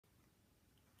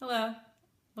Hello,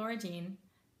 Laura Jean.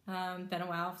 Been a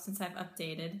while since I've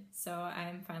updated, so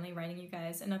I'm finally writing you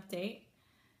guys an update,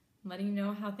 letting you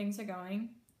know how things are going.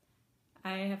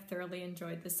 I have thoroughly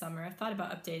enjoyed the summer. I've thought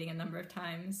about updating a number of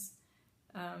times,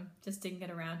 just didn't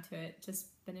get around to it. Just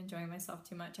been enjoying myself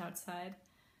too much outside.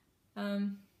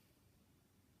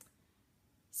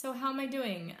 So how am I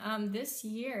doing? This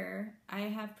year I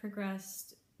have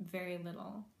progressed very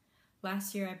little.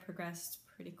 Last year I progressed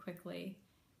pretty quickly.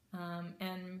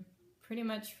 And pretty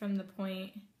much from the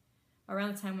point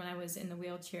around the time when I was in the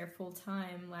wheelchair full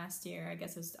time last year, I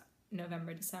guess it was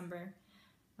November, December,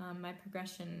 my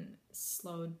progression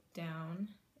slowed down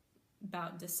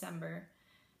about December,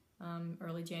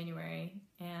 early January,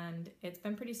 and it's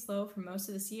been pretty slow for most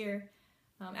of this year.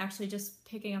 Actually just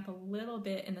picking up a little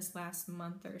bit in this last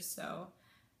month or so.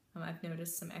 I've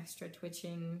noticed some extra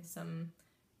twitching, some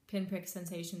pinprick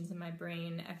sensations in my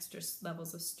brain, extra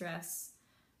levels of stress.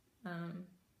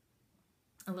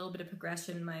 A little bit of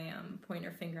progression. My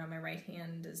pointer finger on my right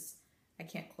hand I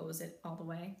can't close it all the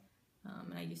way,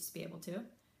 and I used to be able to.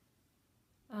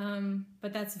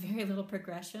 But that's very little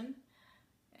progression,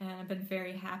 and I've been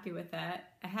very happy with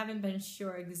that. I haven't been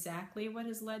sure exactly what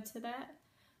has led to that,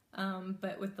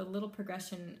 but with the little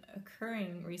progression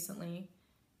occurring recently,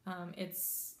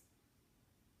 it's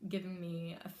giving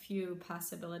me a few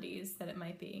possibilities that it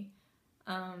might be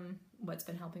what's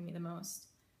been helping me the most.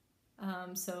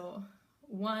 So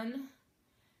one,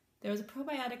 there was a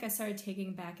probiotic I started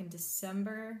taking back in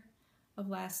December of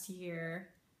last year.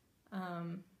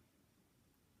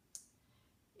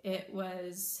 It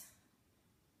was,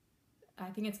 I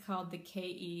think it's called the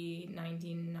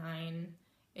KE99.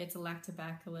 It's a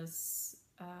Lactobacillus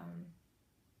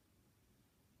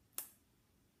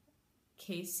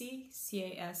casei,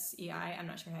 C-A-S-E-I. I'm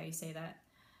not sure how you say that.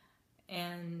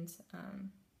 And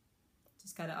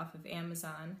just got it off of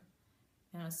Amazon.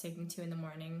 And I was taking 2 in the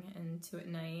morning and 2 at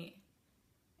night.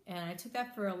 And I took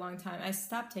that for a long time. I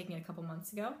stopped taking it a couple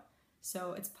months ago.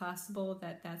 So it's possible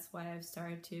that that's why I've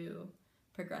started to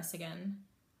progress again.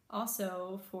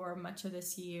 Also, for much of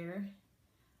this year,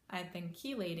 I've been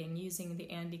chelating using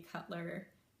the Andy Cutler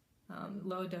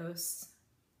low dose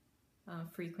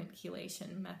frequent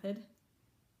chelation method.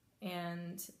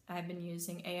 And I've been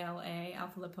using ALA,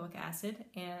 alpha lipoic acid,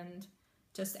 and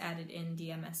just added in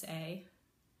DMSA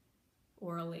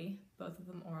orally, both of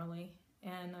them orally.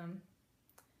 And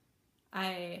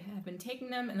I have been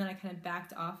taking them, and then I kind of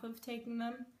backed off of taking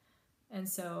them. And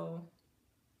so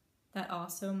that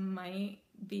also might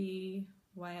be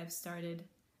why I've started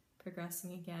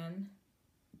progressing again.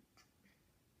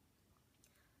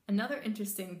 Another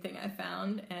interesting thing I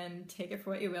found, and take it for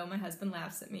what you will, my husband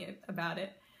laughs at me about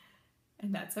it,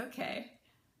 and that's okay.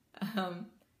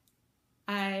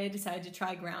 I decided to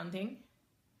try grounding,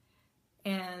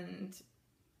 and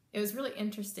it was really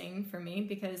interesting for me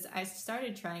because I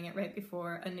started trying it right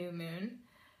before a new moon.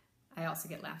 I also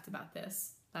get laughed at about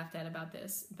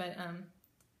this, but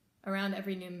around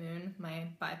every new moon, my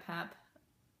BiPAP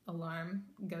alarm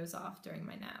goes off during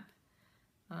my nap,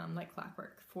 like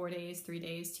clockwork. 4 days, 3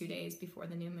 days, 2 days before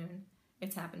the new moon.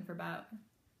 It's happened for about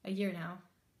a year now.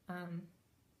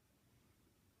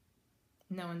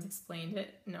 No one's explained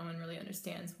it. No one really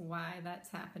understands why that's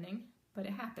happening, but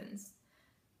it happens.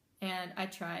 And I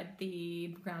tried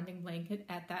the grounding blanket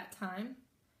at that time,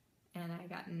 and I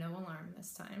got no alarm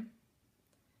this time,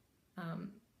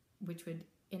 which would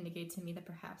indicate to me that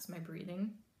perhaps my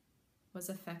breathing was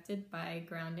affected by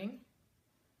grounding.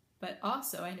 But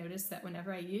also I noticed that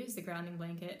whenever I used the grounding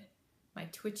blanket, my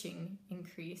twitching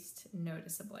increased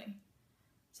noticeably.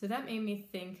 So that made me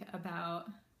think about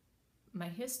my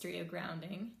history of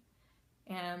grounding.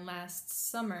 And last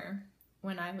summer,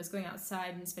 when I was going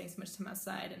outside and spending so much time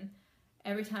outside, and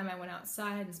every time I went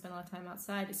outside and spent a lot of time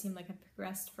outside, it seemed like I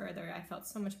progressed further. I felt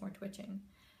so much more twitching.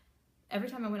 Every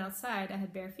time I went outside, I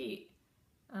had bare feet.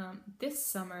 This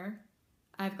summer,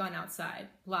 I've gone outside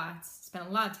lots, spent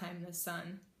a lot of time in the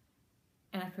sun,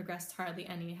 and I've progressed hardly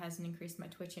any. It hasn't increased my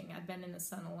twitching. I've been in the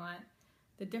sun a lot.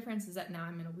 The difference is that now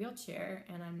I'm in a wheelchair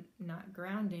and I'm not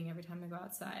grounding every time I go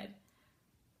outside.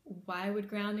 Why would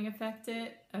grounding affect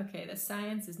it? Okay, the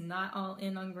science is not all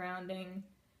in on grounding.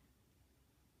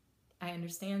 I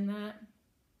understand that.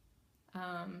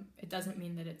 It doesn't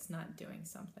mean that it's not doing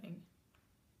something.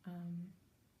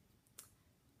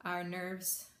 Our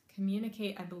nerves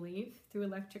communicate, I believe, through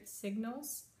electric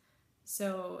signals.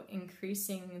 So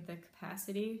increasing the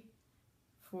capacity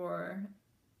for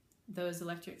those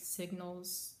electric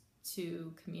signals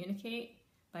to communicate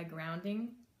by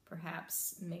grounding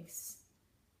perhaps makes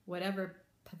whatever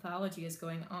pathology is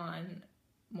going on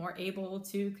more able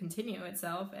to continue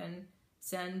itself and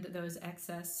send those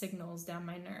excess signals down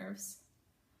my nerves.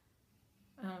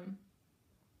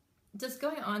 Just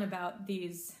going on about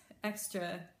these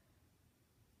extra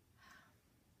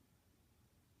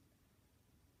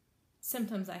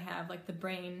symptoms I have, like the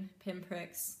brain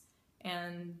pinpricks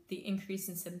and the increase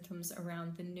in symptoms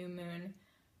around the new moon.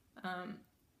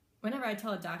 Whenever I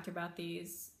tell a doctor about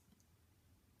these,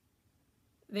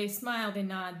 they smile, they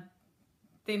nod,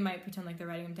 they might pretend like they're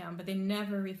writing them down, but they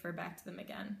never refer back to them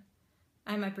again.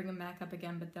 I might bring them back up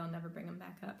again, but they'll never bring them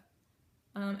back up.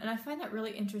 And I find that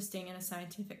really interesting in a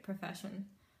scientific profession.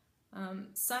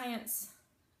 Science,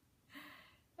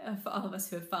 for all of us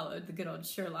who have followed the good old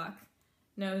Sherlock,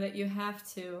 know that you have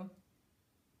to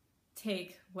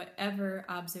take whatever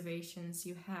observations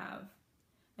you have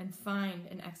and find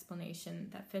an explanation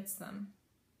that fits them.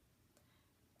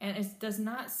 And it does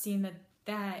not seem that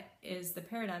that is the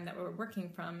paradigm that we're working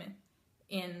from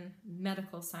in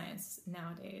medical science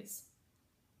nowadays.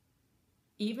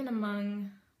 Even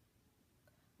among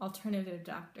alternative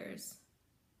doctors,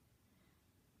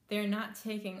 they're not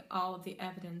taking all of the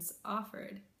evidence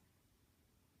offered.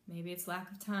 Maybe it's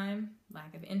lack of time,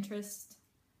 lack of interest.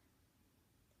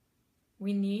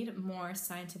 We need more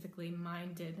scientifically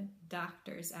minded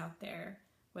doctors out there,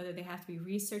 whether they have to be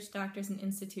research doctors in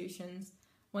institutions,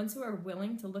 ones who are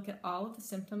willing to look at all of the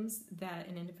symptoms that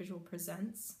an individual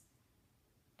presents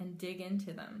and dig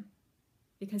into them,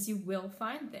 because you will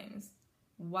find things.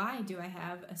 Why do I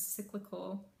have a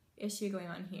cyclical issue going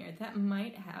on here? That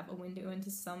might have a window into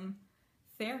some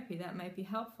therapy that might be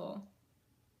helpful.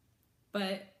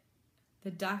 But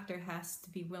the doctor has to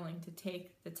be willing to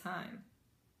take the time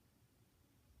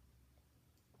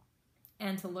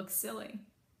and to look silly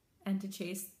and to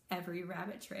chase every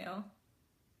rabbit trail.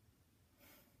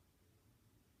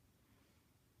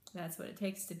 That's what it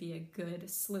takes to be a good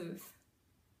sleuth,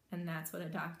 and that's what a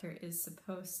doctor is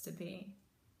supposed to be.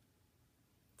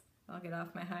 I'll get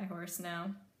off my high horse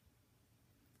now.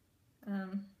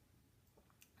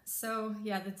 So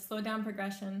yeah, the slow down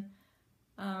progression.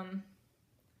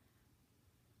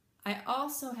 I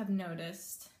also have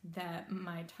noticed that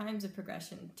my times of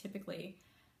progression typically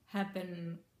have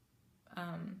been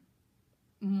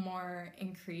more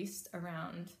increased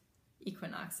around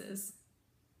equinoxes.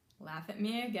 Laugh at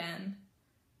me again.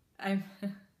 I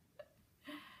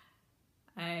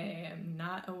am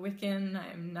not a Wiccan.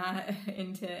 I'm not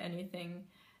into anything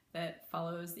that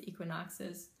follows the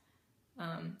equinoxes.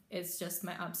 It's just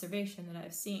my observation that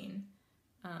I've seen.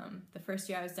 The first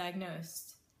year I was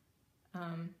diagnosed,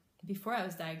 before I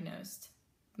was diagnosed,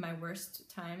 my worst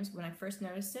times when I first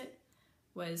noticed it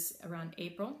was around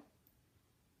April.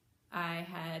 I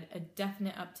had a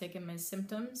definite uptick in my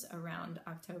symptoms around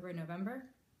October, November.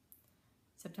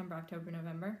 September, October,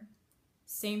 November.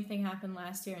 Same thing happened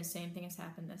last year, and same thing has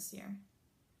happened this year.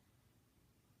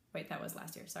 Wait, that was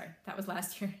last year. Sorry, that was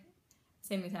last year.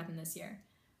 Same thing's happened this year.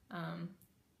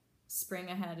 Spring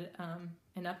I had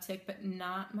an uptick, but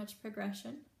not much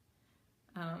progression.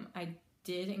 I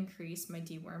did increase my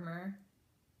dewormer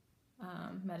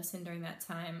medicine during that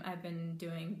time. I've been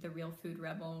doing the Real Food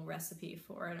Rebel recipe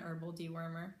for an herbal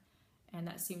dewormer, and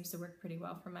that seems to work pretty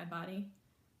well for my body.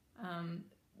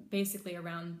 Basically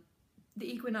around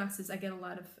the equinoxes, I get a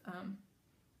lot of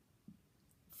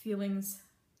feelings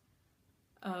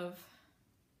of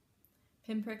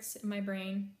pinpricks in my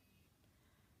brain.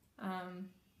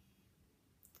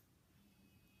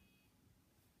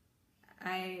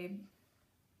 I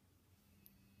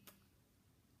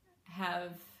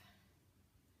have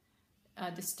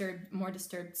more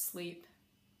disturbed sleep.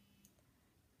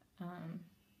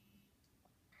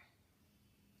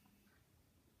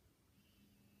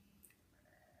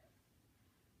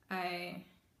 I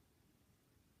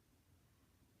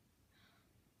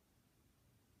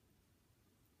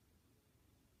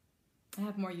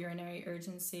have more urinary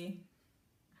urgency.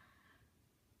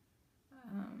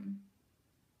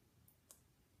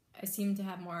 I seem to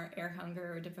have more air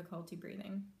hunger or difficulty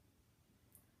breathing.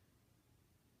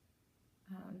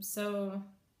 So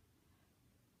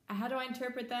how do I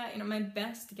interpret that? My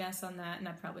best guess on that, and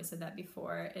I probably said that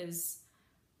before, is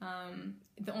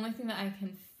the only thing that I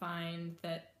can find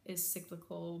that is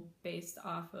cyclical based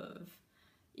off of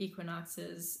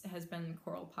equinoxes has been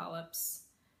coral polyps,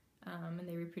 and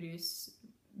they reproduce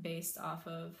based off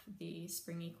of the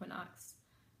spring equinox.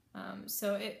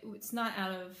 So it's not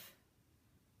out of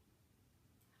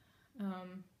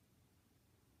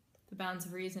the bounds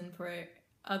of reason for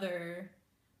other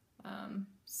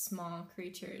small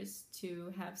creatures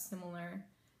to have similar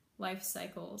life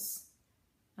cycles.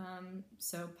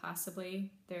 So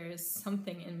possibly there is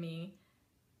something in me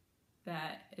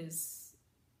that is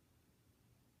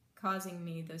causing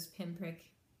me those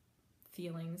pinprick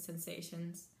feelings,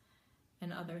 sensations,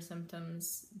 and other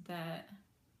symptoms that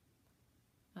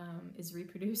is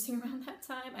reproducing around that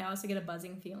time. I also get a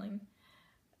buzzing feeling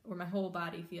where my whole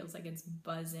body feels like it's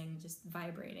buzzing, just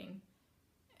vibrating.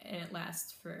 And it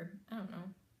lasts for, I don't know,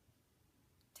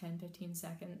 10, 15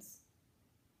 seconds.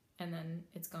 And then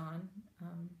it's gone.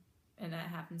 And that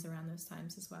happens around those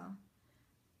times as well.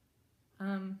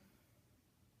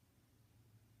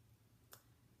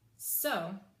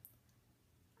 So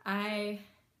I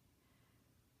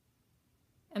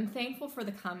am thankful for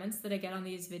the comments that I get on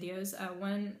these videos.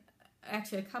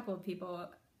 A couple of people,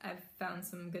 I've found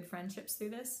some good friendships through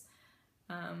this.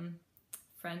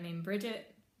 Friend named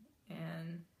Bridget,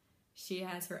 and she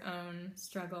has her own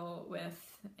struggle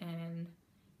with an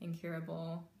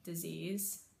incurable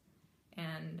disease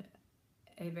and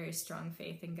a very strong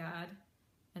faith in God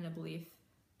and a belief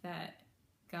that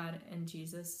God and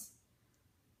Jesus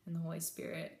and the Holy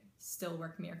Spirit still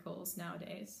work miracles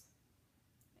nowadays.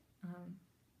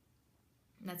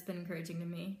 That's been encouraging to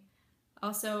me.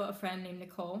 Also, a friend named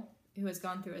Nicole, who has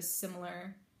gone through a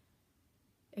similar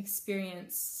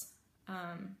experience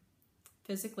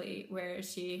physically, where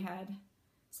she had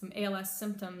some ALS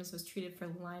symptoms, was treated for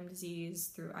Lyme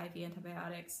disease through IV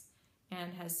antibiotics,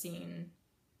 and has seen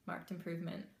marked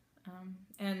improvement.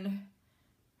 And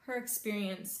her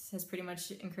experience has pretty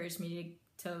much encouraged me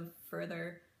to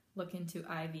further look into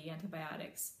IV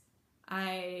antibiotics.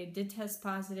 I did test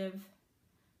positive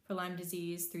for Lyme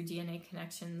disease through DNA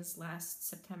Connections last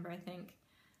September, I think.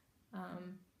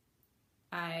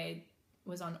 I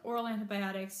was on oral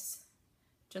antibiotics,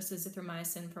 just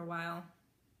azithromycin, for a while.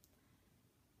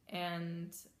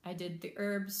 And I did the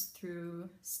herbs through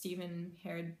Stephen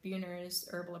Herod Buhner's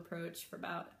herbal approach for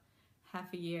about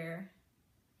half a year.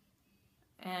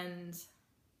 And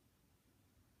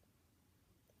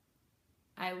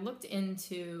I looked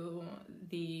into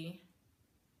the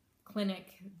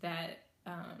clinic that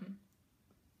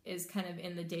is kind of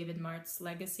in the David Martz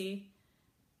legacy,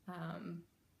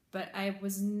 but I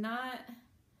was not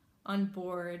on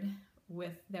board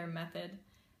with their method,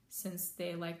 since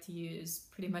they like to use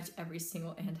pretty much every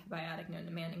single antibiotic known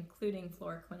to man, including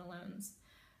fluoroquinolones,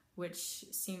 which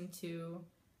seem to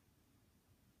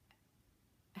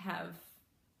have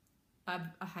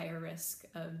a higher risk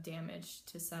of damage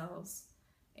to cells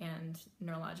and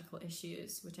neurological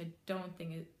issues, which I don't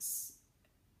think is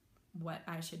what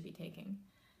I should be taking.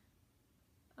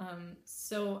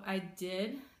 So I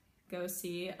did go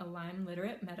see a Lyme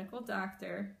literate medical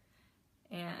doctor,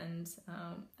 and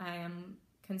I am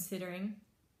considering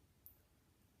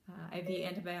IV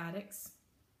antibiotics.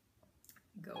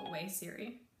 Go away,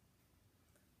 Siri.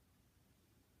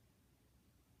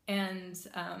 And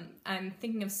I'm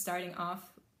thinking of starting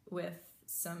off with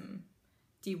some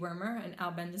dewormer, an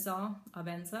albendazole,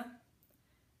 Albenza,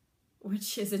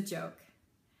 which is a joke.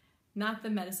 Not the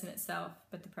medicine itself,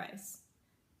 but the price.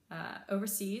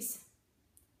 Overseas,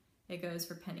 it goes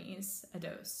for pennies a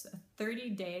dose. A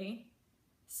 30-day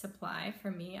supply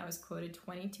for me, I was quoted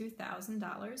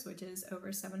 $22,000, which is over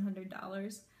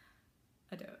 $700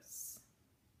 a dose.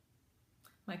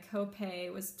 My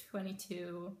copay was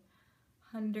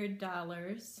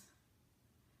 $2,200.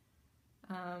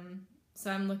 So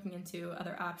I'm looking into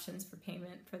other options for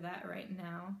payment for that right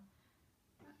now.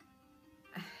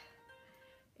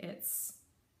 It's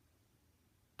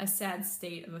a sad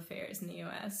state of affairs in the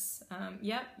US.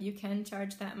 Yep, you can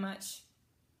charge that much,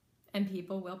 and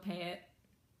people will pay it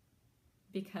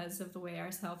because of the way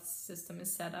our health system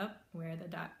is set up, where the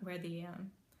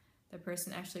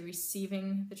person actually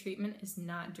receiving the treatment is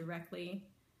not directly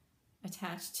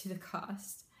attached to the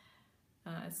cost.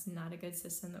 It's not a good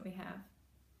system that we have.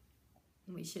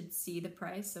 We should see the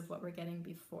price of what we're getting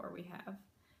before we have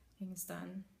things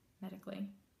done medically.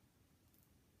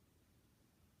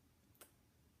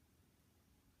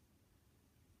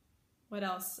 What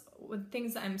else? With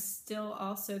things I'm still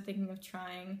also thinking of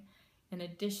trying, in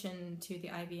addition to the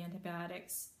IV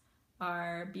antibiotics,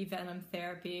 are bee venom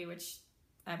therapy, which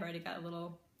I've already got a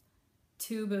little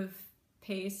tube of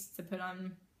paste to put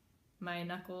on my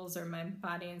knuckles or my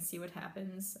body and see what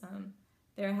happens.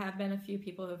 There have been a few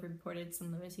people who have reported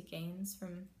some limited gains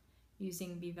from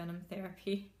using bee venom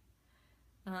therapy.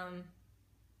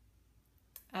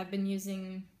 I've been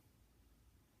using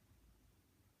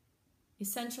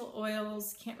essential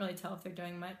oils. Can't really tell if they're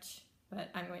doing much, but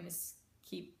I'm going to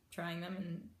keep trying them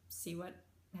and see what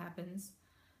happens.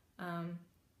 Going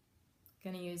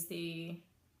to use the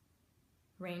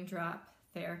raindrop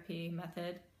therapy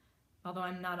method, although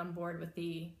I'm not on board with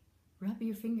the rub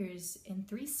your fingers in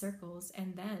 3 circles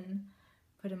and then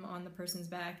put them on the person's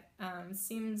back.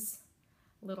 Seems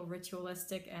a little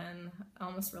ritualistic and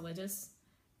almost religious,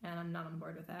 and I'm not on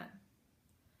board with that.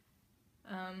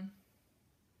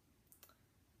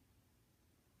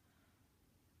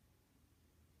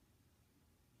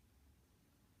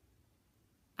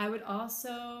 I would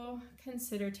also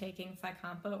consider taking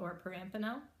Fycompa or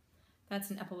Perampanel.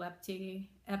 That's an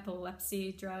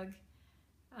epilepsy drug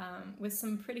with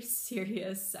some pretty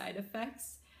serious side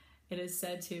effects. It is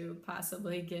said to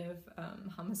possibly give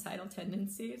homicidal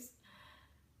tendencies.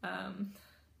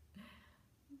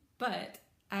 But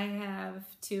I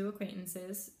have 2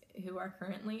 acquaintances who are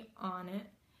currently on it,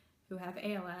 who have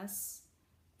ALS,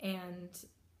 and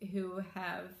who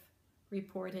have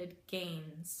reported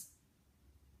gains,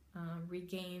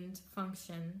 regained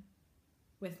function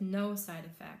with no side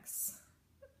effects.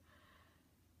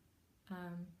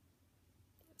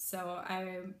 So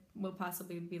I will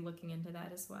possibly be looking into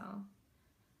that as well.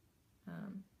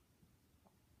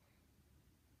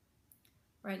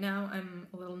 Right now I'm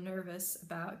a little nervous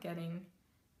about getting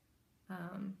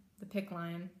the PICC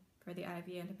line for the IV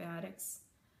antibiotics,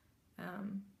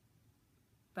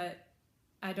 but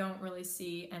I don't really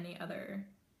see any other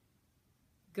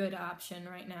good option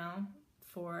right now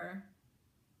for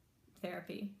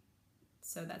therapy,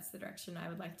 so that's the direction I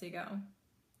would like to go.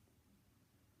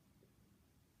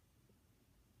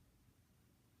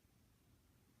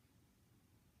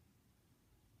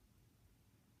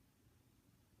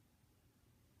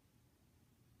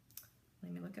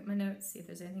 Let me look at my notes, see if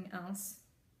there's anything else.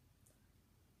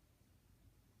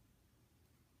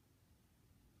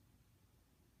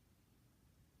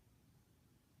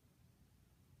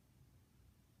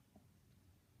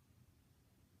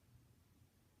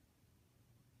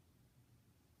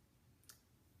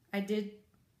 I did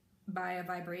buy a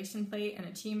vibration plate and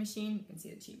a chi machine. You can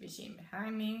see the chi machine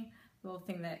behind me. The little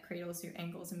thing that cradles your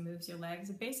ankles and moves your legs.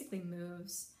 It basically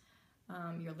moves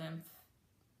your lymph.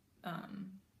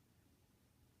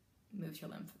 Moves your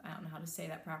lymph. I don't know how to say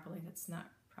that properly. That's not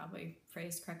probably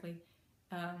phrased correctly.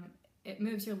 It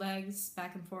moves your legs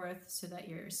back and forth so that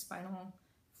your spinal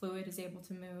fluid is able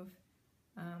to move.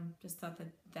 Just thought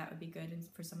that would be good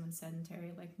for someone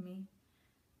sedentary like me.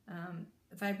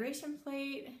 The vibration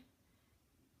plate,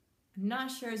 I'm not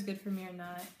sure is good for me or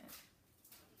not.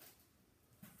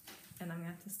 And I'm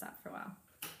gonna have to stop for a while.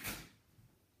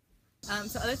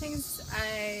 So other things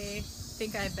I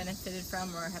think I've benefited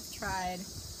from or have tried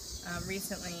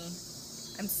recently,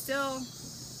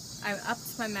 I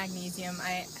upped my magnesium.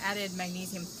 I added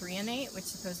magnesium threonate, which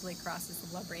supposedly crosses the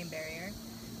blood-brain barrier.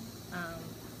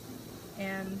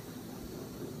 And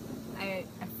I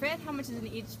forget how much is in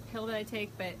each pill that I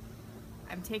take, but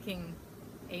I'm taking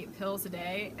 8 pills a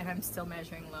day, and I'm still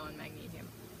measuring low in magnesium.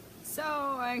 So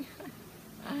I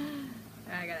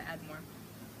gotta add more.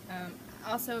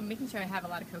 Also, making sure I have a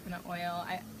lot of coconut oil.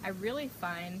 I really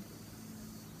find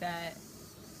that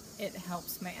it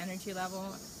helps my energy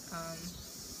level,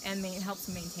 and it helps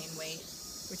maintain weight,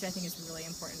 which I think is really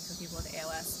important for people with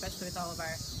ALS, especially with all of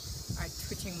our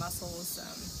twitching muscles.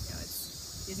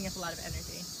 It's using up a lot of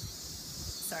energy.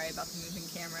 Sorry about the moving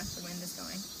camera, the wind is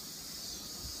going.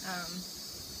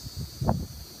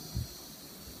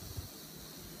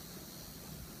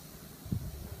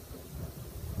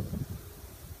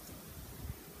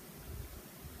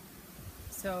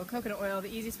 So coconut oil, the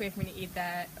easiest way for me to eat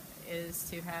that is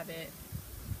to have it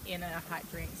in a hot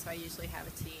drink. So I usually have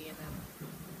a tea and then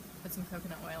put some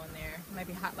coconut oil in there. It might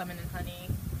be hot lemon and honey,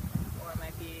 or it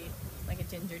might be like a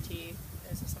ginger tea.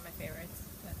 Those are some of my favorites.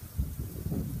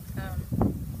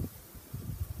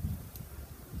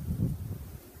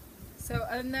 So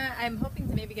other than that, I'm hoping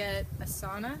to maybe get a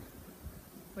sauna,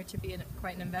 which would be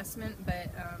quite an investment, but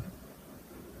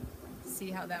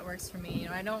see how that works for me.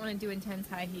 I don't want to do intense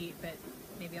high heat, but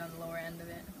maybe on the lower end of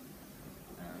it.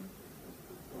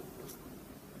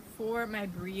 For my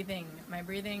breathing,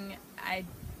 I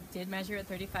did measure at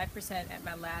 35% at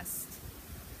my last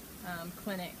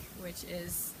clinic, which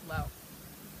is low.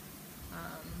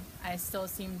 I still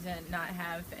seem to not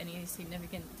have any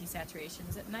significant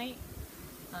desaturations at night,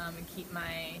 and keep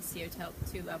my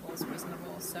CO2 levels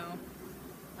reasonable. So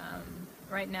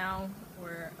right now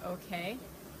we're okay.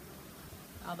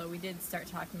 Although we did start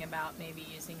talking about maybe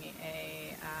using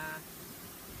a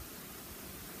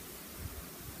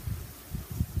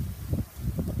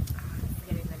I'm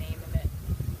forgetting the name of it.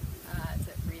 It's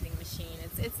a breathing machine.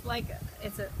 It's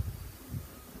a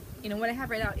what I have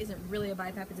right now isn't really a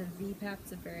BiPAP. It's a VPAP.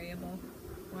 It's a variable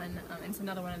one. It's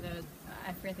another one of those.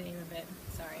 I forget the name of it.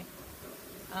 Sorry.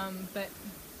 But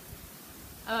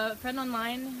a friend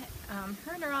online,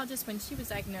 her neurologist, when she was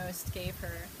diagnosed, gave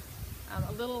her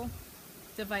a little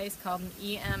device called an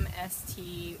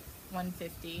EMST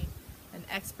 150, an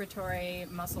expiratory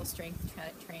muscle strength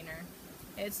trainer.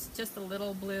 It's just a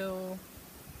little blue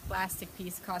plastic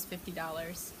piece, costs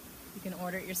 $50. You can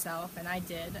order it yourself, and I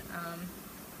did.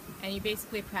 And you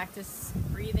basically practice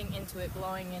breathing into it,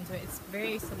 blowing into it. It's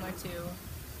very similar to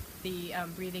the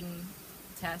breathing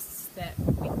tests that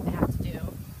we have to do.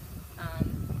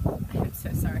 I'm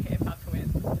so sorry about the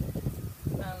wind.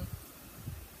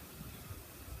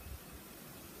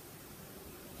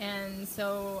 And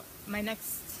so my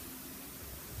next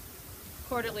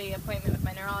quarterly appointment with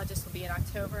my neurologist will be in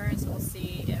October, so we'll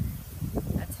see if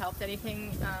that's helped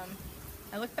anything.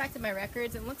 I looked back at my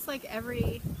records, and it looks like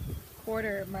every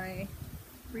quarter my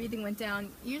breathing went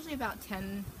down, usually about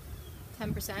 10%.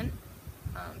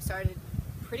 Started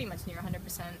pretty much near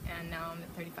 100%, and now I'm at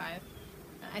 35.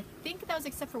 I think that was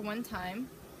except for one time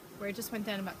where it just went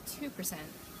down about 2%.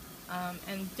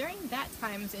 And during that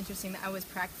time, it was interesting that I was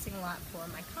practicing a lot for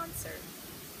my concert.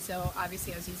 So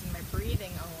obviously I was using my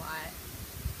breathing a lot.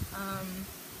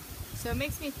 So it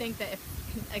makes me think that if,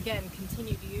 again,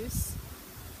 continued use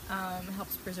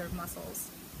helps preserve muscles.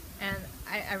 And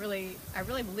I really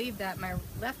believe that my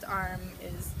left arm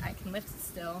I can lift it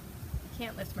still. I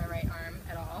can't lift my right arm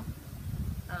at all.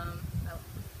 My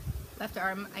left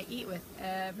arm I eat with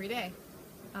every day.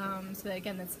 So that,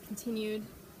 again, that's continued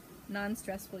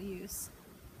non-stressful use.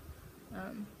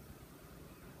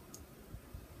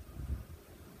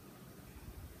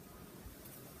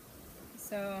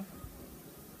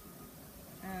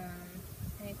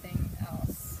 Anything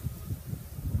else?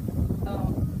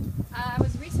 Oh, I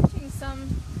was researching some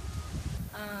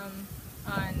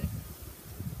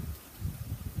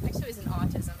actually it was in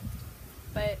autism,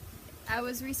 but I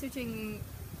was researching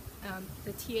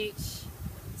the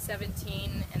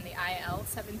Th17 and the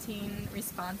IL-17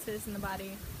 responses in the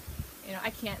body. You know,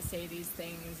 I can't say these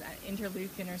things,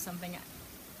 interleukin or something,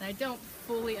 and I don't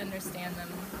fully understand them.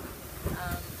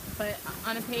 But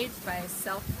on a page by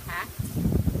Self-Hacked,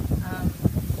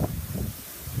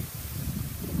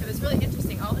 it was really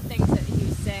interesting. All the things that he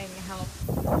was saying help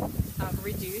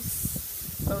reduce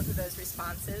both of those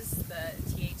responses, the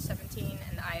Th17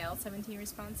 and the IL-17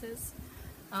 responses.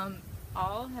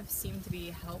 All have seemed to be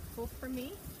helpful for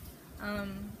me.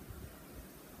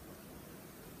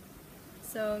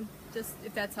 So just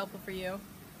if that's helpful for you,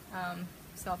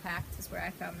 Self-Hacked is where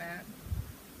I found that.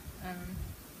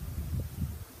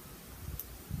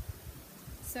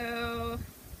 So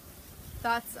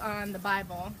thoughts on the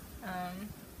Bible.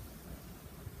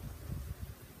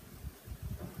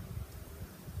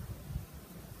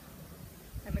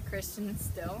 I'm a Christian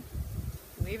still,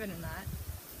 believe it or not,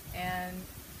 and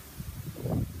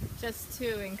just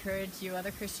to encourage you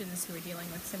other Christians who are dealing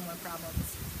with similar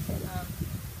problems.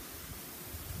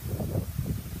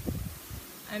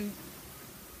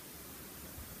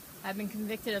 I've been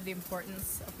convicted of the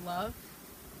importance of love,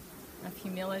 of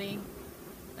humility,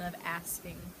 and of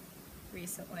asking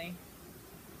recently.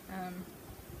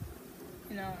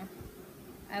 You know,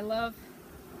 I love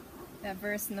that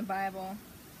verse in the Bible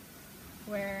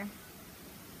where